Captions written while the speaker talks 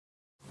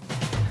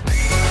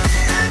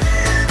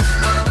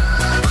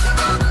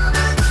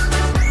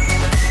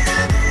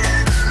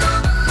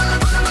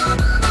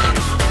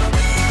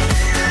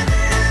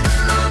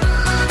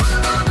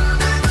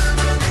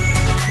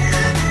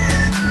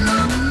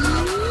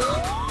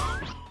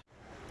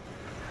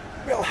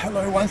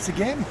Hello once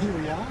again, here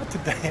we are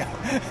today.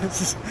 This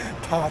is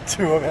part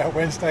 2 of our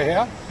Wednesday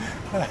out.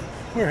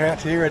 We're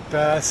out here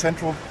at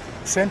Central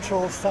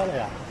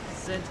Salaya.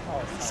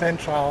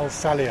 Central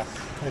Salaya.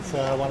 It's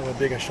one of the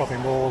biggest shopping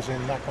malls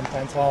in Nakhon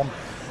Pathom,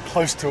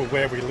 close to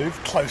where we live.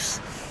 Close,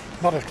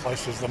 not as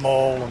close as the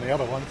mall and the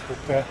other ones,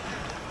 but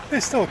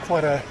it's still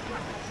quite an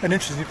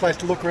interesting place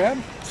to look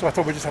around. So I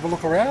thought we'd just have a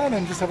look around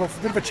and just have a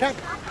bit of a chat.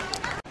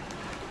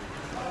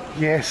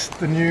 Yes,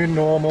 the new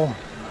normal.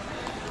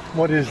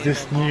 What is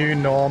this new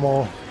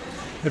normal?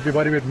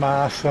 Everybody with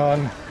masks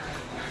on.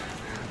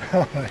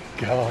 Oh my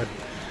God.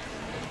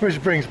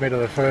 Which brings me to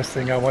the first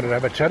thing I wanted to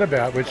have a chat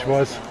about, which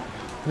was,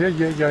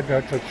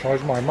 that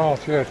shows my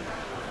mouth, yeah.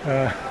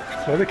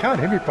 So they can't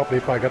hear me properly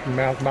if I got the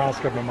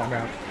mask over my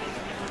mouth.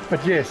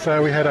 But yeah,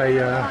 so we had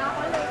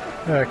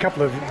a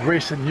couple of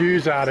recent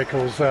news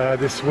articles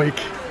this week.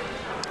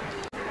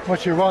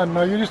 What you want?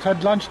 No, you just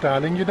had lunch,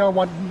 darling. You don't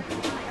want...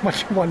 What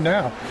you want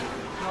now?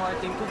 No, I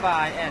think to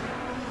buy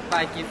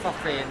gift for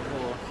friend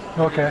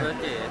who Okay.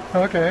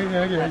 Okay,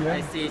 yeah.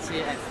 I see she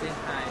and say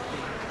hi.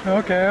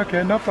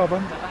 Okay, no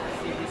problem.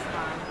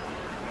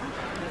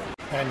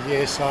 And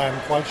yes, I am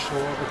quite sure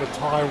that the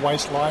Thai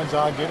waistlines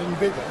are getting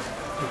bigger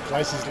with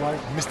places like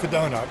Mr.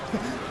 Donut.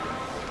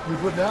 You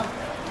good now?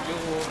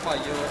 For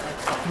you.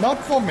 Not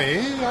for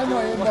me. I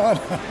know you're not.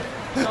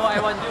 No,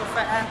 I want you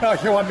fat. Oh,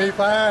 you want me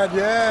fat?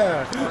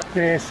 Yeah.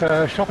 Yes,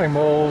 shopping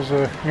malls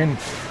in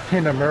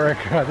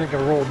America, I think,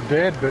 are all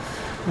dead, but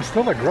there's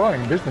still a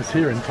growing business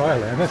here in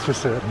Thailand, that's for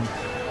certain.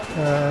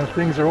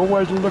 Things are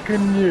always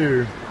looking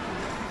new.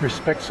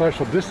 Respect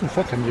social distance,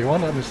 that's a new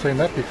one. I haven't seen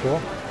that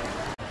before.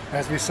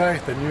 As we say,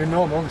 the new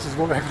normal, this is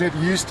what we've get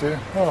used to.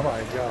 Oh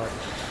my God.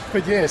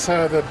 But yeah,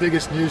 so the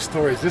biggest news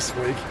stories this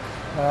week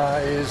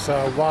is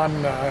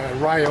one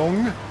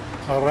Rayong,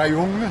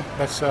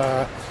 that's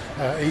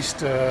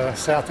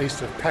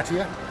southeast of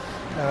Pattaya.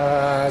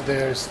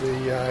 There's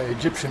the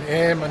Egyptian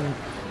airman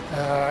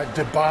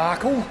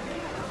debacle.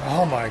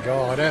 Oh my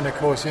God. And of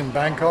course in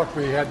Bangkok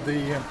we had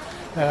the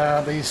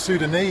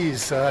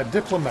Sudanese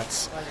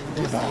diplomats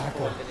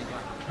debacle.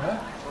 Huh?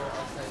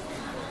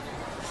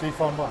 See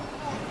from what?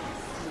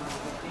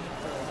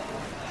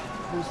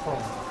 Who's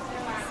from?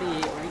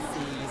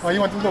 Oh, you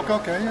want to look?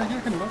 Okay, yeah, you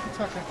can look, it's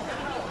okay.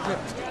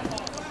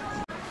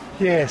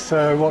 Yeah,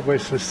 so what we're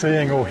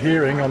seeing or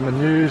hearing on the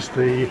news,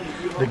 the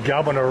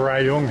Governor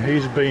Rayong,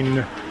 he's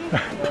been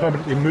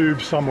permanently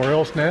moved somewhere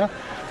else now.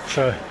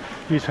 So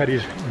he's had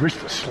his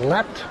wrist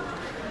slapped.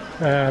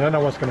 I don't know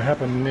what's going to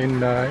happen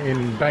in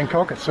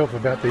Bangkok itself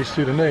about these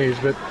Sudanese,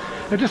 but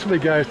it just really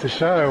goes to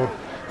show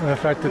the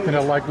fact that,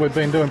 like we've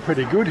been doing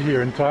pretty good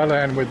here in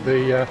Thailand with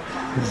the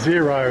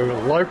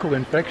 0 local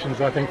infections,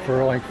 I think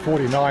for like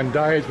 49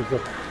 days was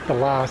the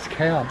last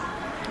count.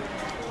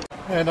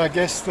 And I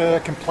guess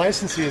the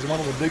complacency is one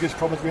of the biggest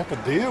problems we have to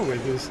deal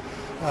with. Is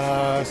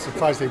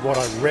supposedly what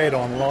I read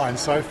online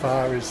so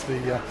far is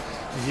the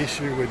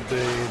issue with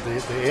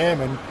the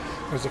airmen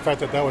was the fact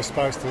that they were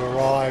supposed to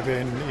arrive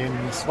in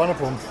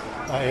Suvarnabhumi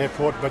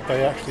airport, but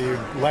they actually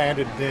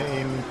landed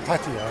in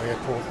Pattaya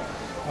airport,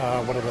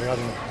 whatever the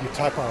other,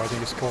 Utapo I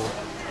think it's called.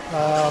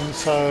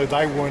 So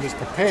they weren't as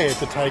prepared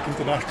to take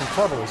international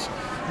travellers.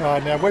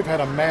 Now we've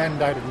had a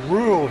mandated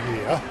rule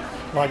here,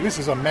 like this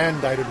is a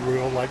mandated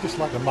rule, like just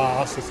like the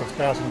mask, it's a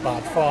 1,000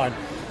 baht fine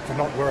for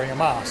not wearing a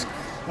mask.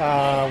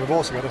 We've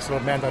also got a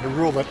sort of mandated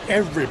rule that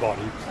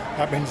everybody,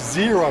 that means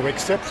 0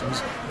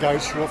 exceptions,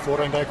 goes through a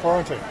 14-day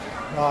quarantine.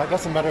 It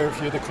doesn't matter if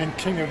you're the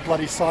king of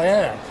bloody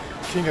Siam,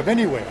 king of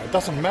anywhere, it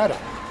doesn't matter.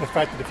 The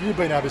fact that if you've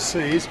been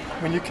overseas,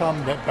 when you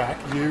come back,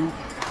 you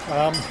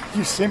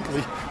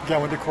simply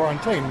go into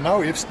quarantine.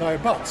 No ifs, no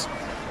buts.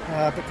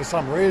 But for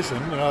some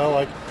reason,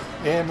 like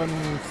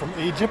airmen from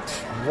Egypt,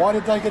 why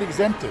did they get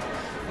exempted?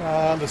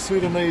 The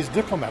Sudanese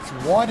diplomats,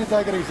 why did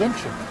they get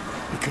exemption?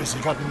 Because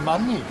they got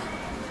money.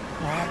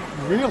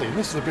 Really,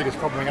 this is the biggest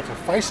problem we have to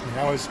face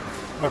now is,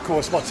 of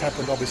course, what's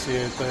happened obviously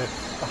is the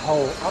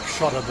whole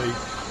upshot of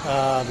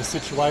the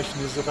situation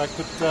is the fact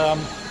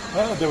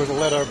that there was a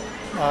letter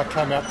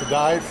came out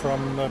today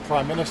from the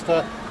Prime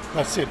Minister.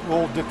 That's it,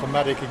 all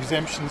diplomatic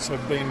exemptions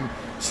have been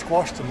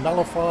squashed and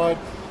nullified,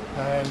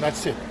 and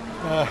that's it.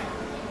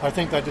 I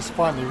think they just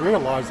finally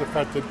realised the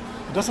fact that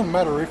it doesn't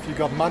matter if you've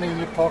got money in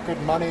your pocket,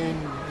 money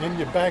in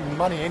your bag,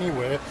 money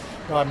anywhere,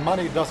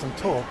 money doesn't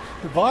talk.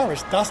 The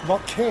virus does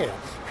not care.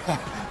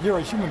 You're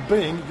a human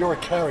being, you're a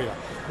carrier,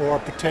 or a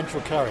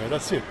potential carrier,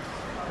 that's it.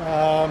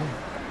 The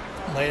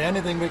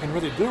only thing we can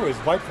really do is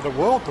wait for the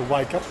world to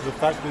wake up to the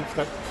fact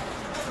that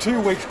 2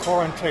 weeks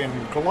quarantine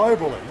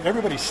globally,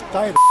 everybody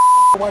stay the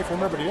away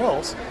from everybody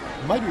else,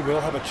 maybe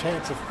we'll have a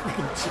chance of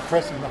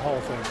suppressing the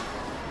whole thing.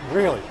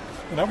 Really.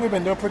 We've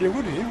been doing pretty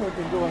good here. We've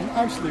been doing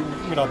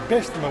absolutely,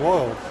 best in the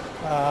world,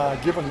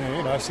 given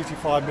the,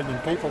 65 million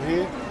people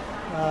here.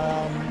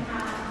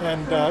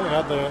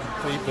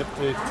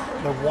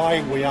 The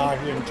way we are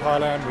here in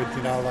Thailand with,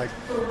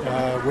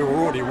 we were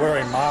already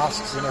wearing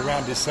masks in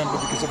around December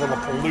because of all the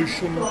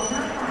pollution, the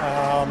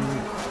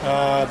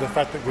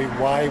fact that we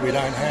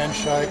don't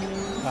handshake.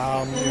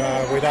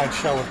 We don't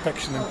show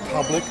affection in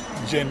public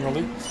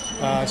generally,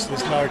 so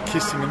there's no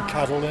kissing and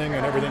cuddling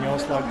and everything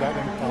else like that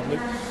in public,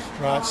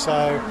 right?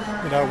 So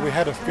we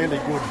had a fairly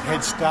good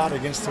head start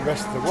against the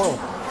rest of the world.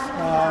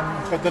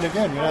 But then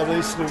again,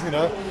 these sort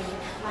of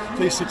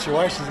these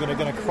situations are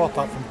going to crop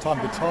up from time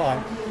to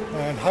time,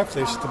 and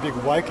hopefully it's just a big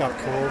wake-up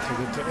call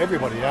to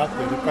everybody out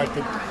there, the fact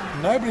that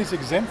nobody's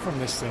exempt from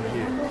this thing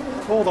here.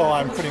 Although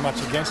I'm pretty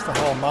much against the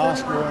whole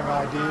mask-wearing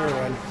idea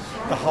and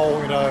the whole,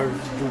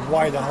 the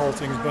way the whole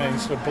thing's being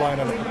sort of blown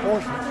out of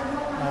proportion.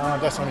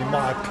 That's only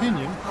my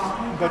opinion.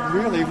 But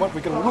really what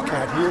we're going to look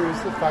at here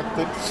is the fact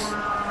that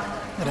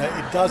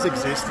it does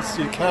exist.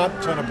 You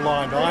can't turn a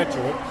blind eye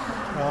to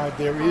it.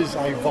 There is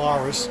a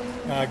virus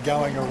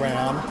going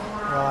around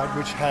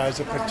which has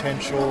a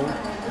potential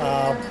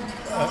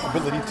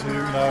ability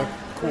to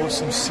cause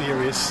some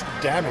serious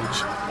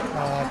damage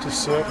to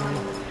certain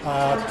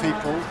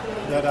people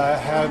that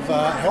have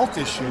health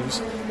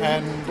issues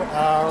and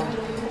are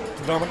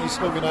predominantly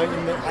sort of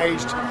in the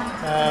aged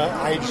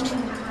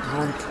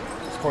group.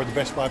 It's probably the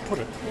best way to put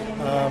it.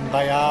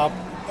 They are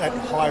at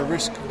high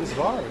risk of this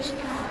virus.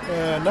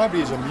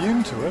 Nobody is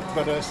immune to it,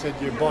 but as I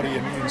said, your body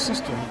immune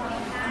system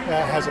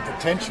has a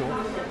potential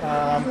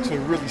to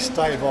really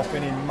stave off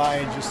any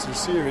major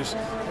serious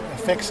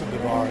effects of the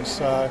virus.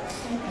 So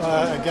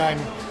again,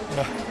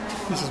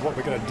 this is what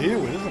we're going to deal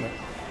with, isn't it?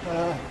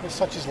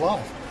 Such is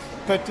life.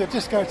 But it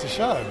just goes to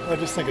show. I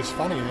just think it's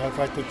funny, the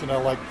fact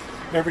that like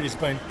everybody's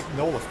been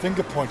all the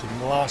finger pointing in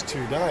the last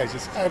 2 days.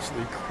 It's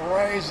absolutely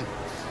crazy.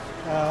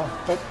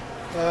 But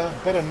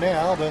better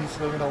now than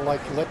sort of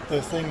like let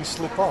the thing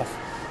slip off.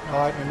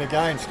 Right? And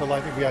again, sort of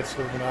like we had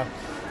sort of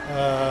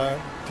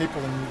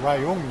people in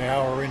Rayong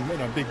now are in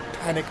big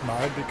panic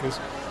mode because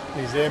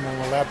these airmen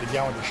were allowed to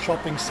go into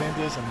shopping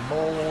centres and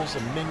malls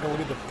and mingle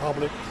with the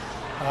public.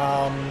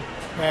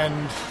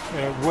 And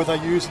were they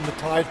using the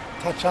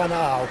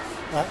Chanya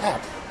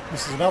app?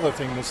 This is another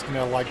thing that's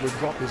like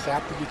we've got this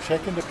app that you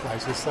check into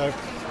places, so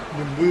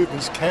your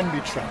movements can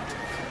be tracked.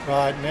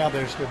 Right now,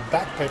 they're sort of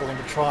backpedaling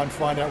to try and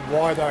find out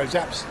why those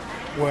apps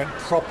weren't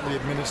properly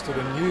administered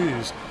and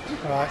used,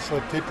 right? So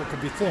people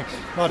could be thinking.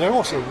 Now, I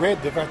also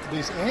read the fact that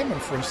these airmen,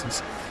 for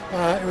instance,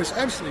 it was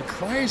absolutely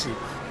crazy.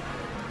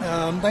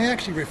 They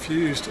actually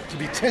refused to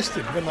be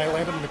tested when they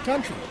landed in the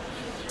country.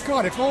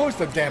 God, if I was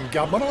the damn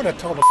government, I would have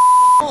told them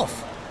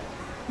off.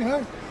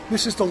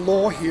 This is the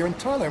law here in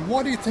Thailand.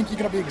 Why do you think you're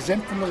going to be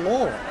exempt from the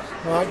law?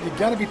 Right? You're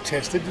going to be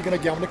tested. You're going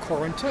to go into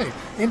quarantine.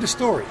 End of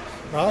story.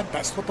 Right?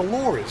 That's what the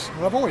law is.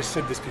 And I've always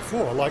said this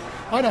before. Like,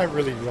 I don't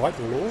really write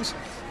the laws.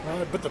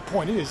 But the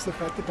point is the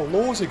fact that the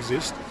laws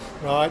exist.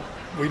 Right?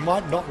 We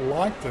might not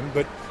like them,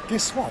 but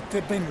guess what?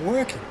 They've been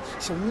working.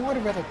 So why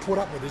do we have to put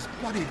up with this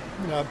bloody,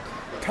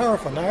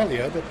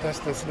 paraphernalia that's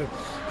sort of...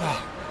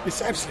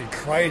 it's absolutely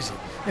crazy.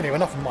 Anyway,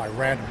 enough of my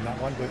rant on that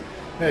one, but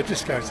it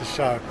just goes to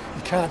show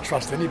you can't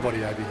trust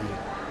anybody over here.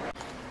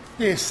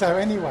 Yeah, so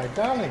anyway,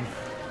 darling,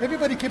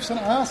 everybody keeps on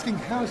asking,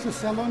 how's the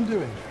salon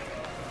doing?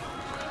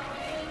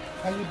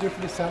 How you do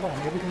for the salon?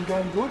 Everything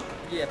going good?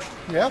 Yep.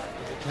 Yep?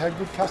 You have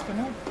good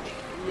customer?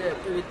 Yeah,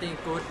 everything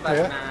good,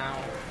 but now...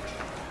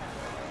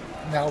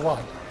 Now what?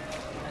 In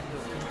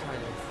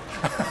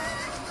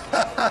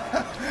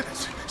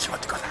Thailand. She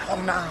wants to go to the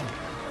home now.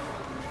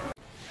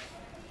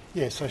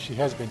 Yeah, so she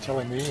has been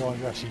telling me, or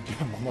actually,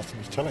 not so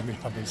much telling me,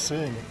 I've been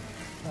seeing it.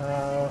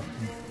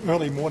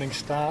 Early morning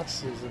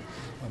starts, there's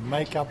a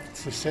make-up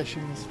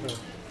sessions for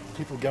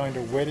people going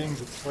to weddings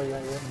at 3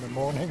 a.m. in the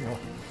morning,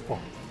 or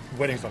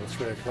weddings not at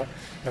 3 o'clock,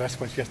 and that's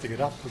when she has to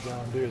get up to go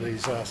and do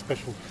these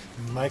special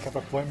make-up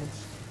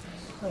appointments.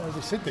 As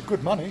I said, they're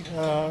good money,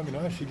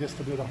 she gets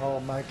to do the whole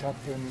make-up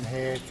and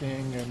hair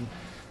thing, and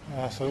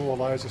so all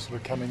those are sort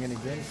of coming in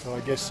again, so I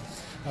guess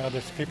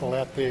there's people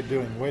out there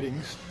doing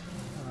weddings.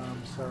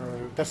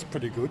 So that's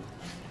pretty good.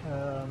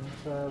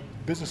 So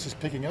business is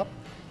picking up.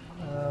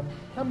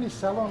 How many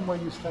salon where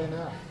you stay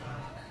now?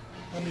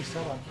 How many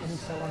salon? Any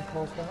salon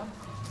closed down?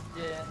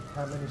 Yeah.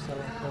 How many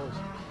salon closed?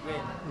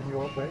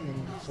 When?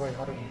 In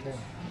 110.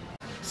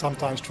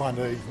 Sometimes trying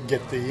to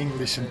get the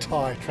English and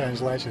Thai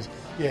translations.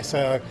 Yeah,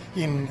 so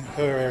in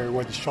her area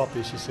where the shop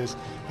is, she says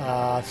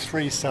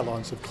 3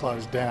 salons have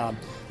closed down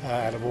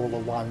out of all the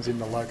ones in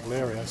the local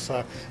area.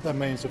 So that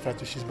means the fact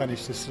that she's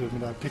managed to sort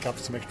of, pick up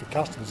some extra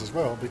customers as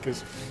well,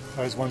 because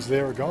those ones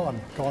there are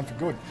gone for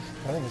good.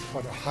 I think it's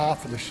quite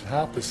half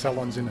the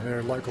salons in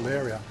her local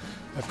area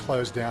have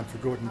closed down for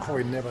good and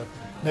probably never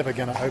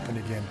going to open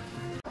again.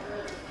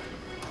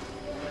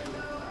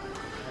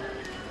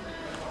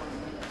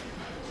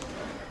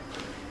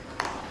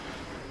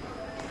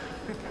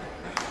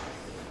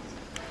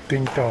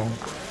 Ding dong.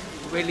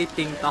 Very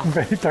ding dong.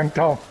 Very ding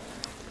dong.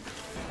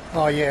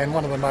 Oh yeah, and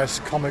one of the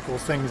most comical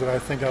things that I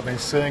think I've been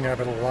seeing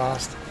over the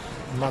last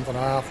month and a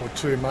half or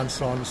 2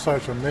 months on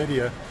social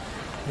media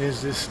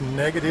is this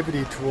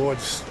negativity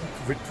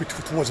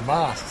towards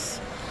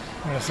masks.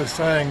 So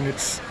saying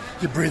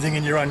you're breathing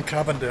in your own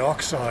carbon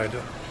dioxide.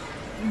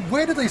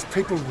 Where do these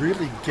people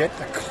really get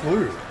a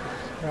clue?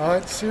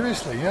 Right?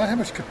 Seriously, how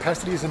much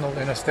capacity is in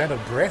a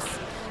standard breath?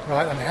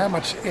 right? And how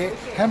much air,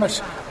 how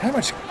much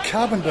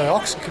carbon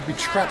dioxide could be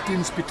trapped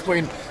in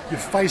between your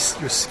face,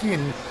 your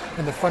skin,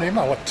 and the front of your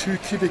mouth? What, 2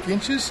 cubic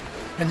inches?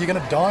 And you're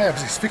going to die of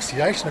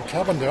asphyxiation of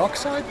carbon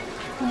dioxide?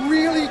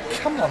 Really?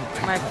 Come on,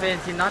 people. My friend,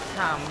 she not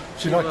come.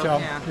 She not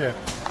come. Yeah.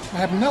 I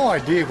have no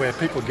idea where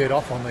people get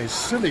off on these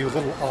silly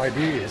little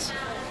ideas.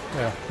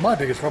 Yeah. My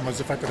biggest problem is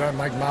the fact that I don't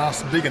make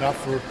masks big enough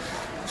for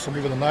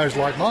somebody with a nose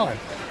like mine.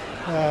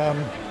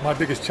 My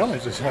biggest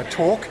challenge is I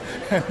talk,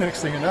 and the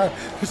next thing you know,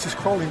 it's just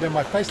crawling down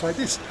my face like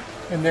this,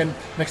 and then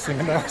next thing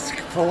you know, it's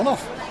falling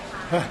off.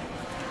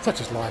 Such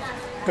is life.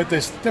 But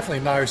there's definitely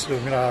no sort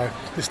of,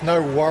 there's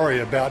no worry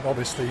about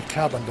obviously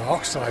carbon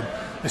dioxide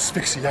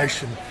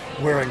asphyxiation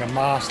wearing a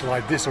mask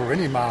like this or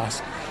any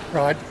mask,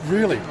 right?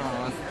 Really,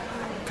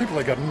 people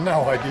have got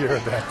no idea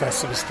about that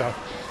sort of stuff.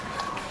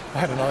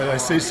 I don't know. They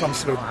see some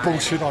sort of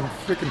bullshit on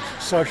freaking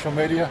social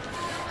media.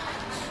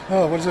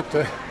 Oh, what is it?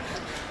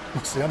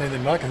 What's the only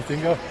thing I can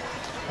think of?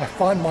 I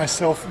find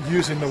myself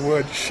using the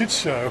word shit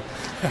show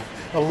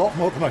a lot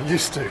more than I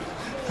used to.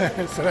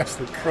 It's an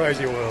absolute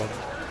crazy world.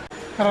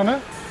 I don't know.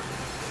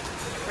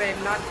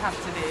 Friend not come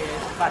today,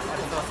 but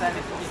I'm so sad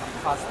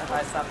because I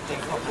buy something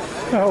for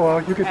her. Oh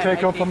well, you can take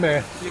home from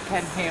there. You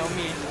can help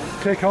me.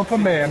 Take home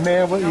from there.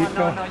 Mayor will eat.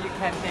 No, you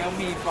can help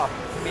me for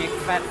make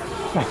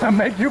fat.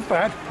 Make you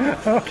fat?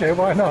 Okay,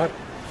 why not?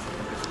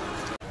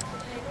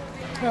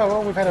 Oh,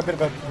 well, we've had a bit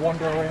of a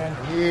wander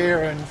around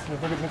here and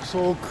it looks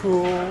all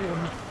cool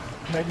and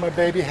make my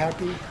baby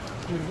happy.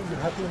 You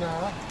happy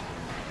now?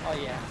 Oh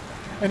yeah.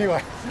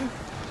 Anyway,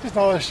 just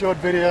another short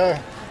video.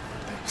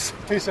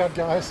 Peace out,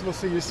 guys. We'll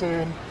see you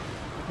soon.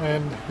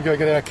 And we gotta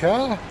get our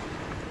car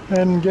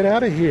and get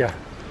out of here.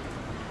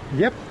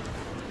 Yep.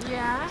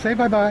 Yeah. Say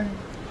bye-bye.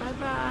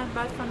 Bye-bye.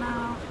 Bye for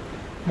now.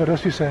 What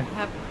else you say?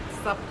 Have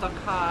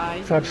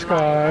subscribe.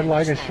 Subscribe,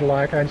 like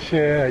and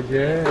share.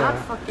 Yeah. Not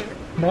forget.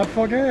 Not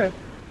forget.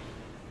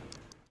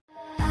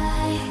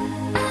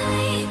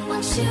 I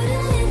want you to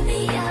lift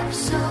me up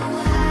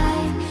so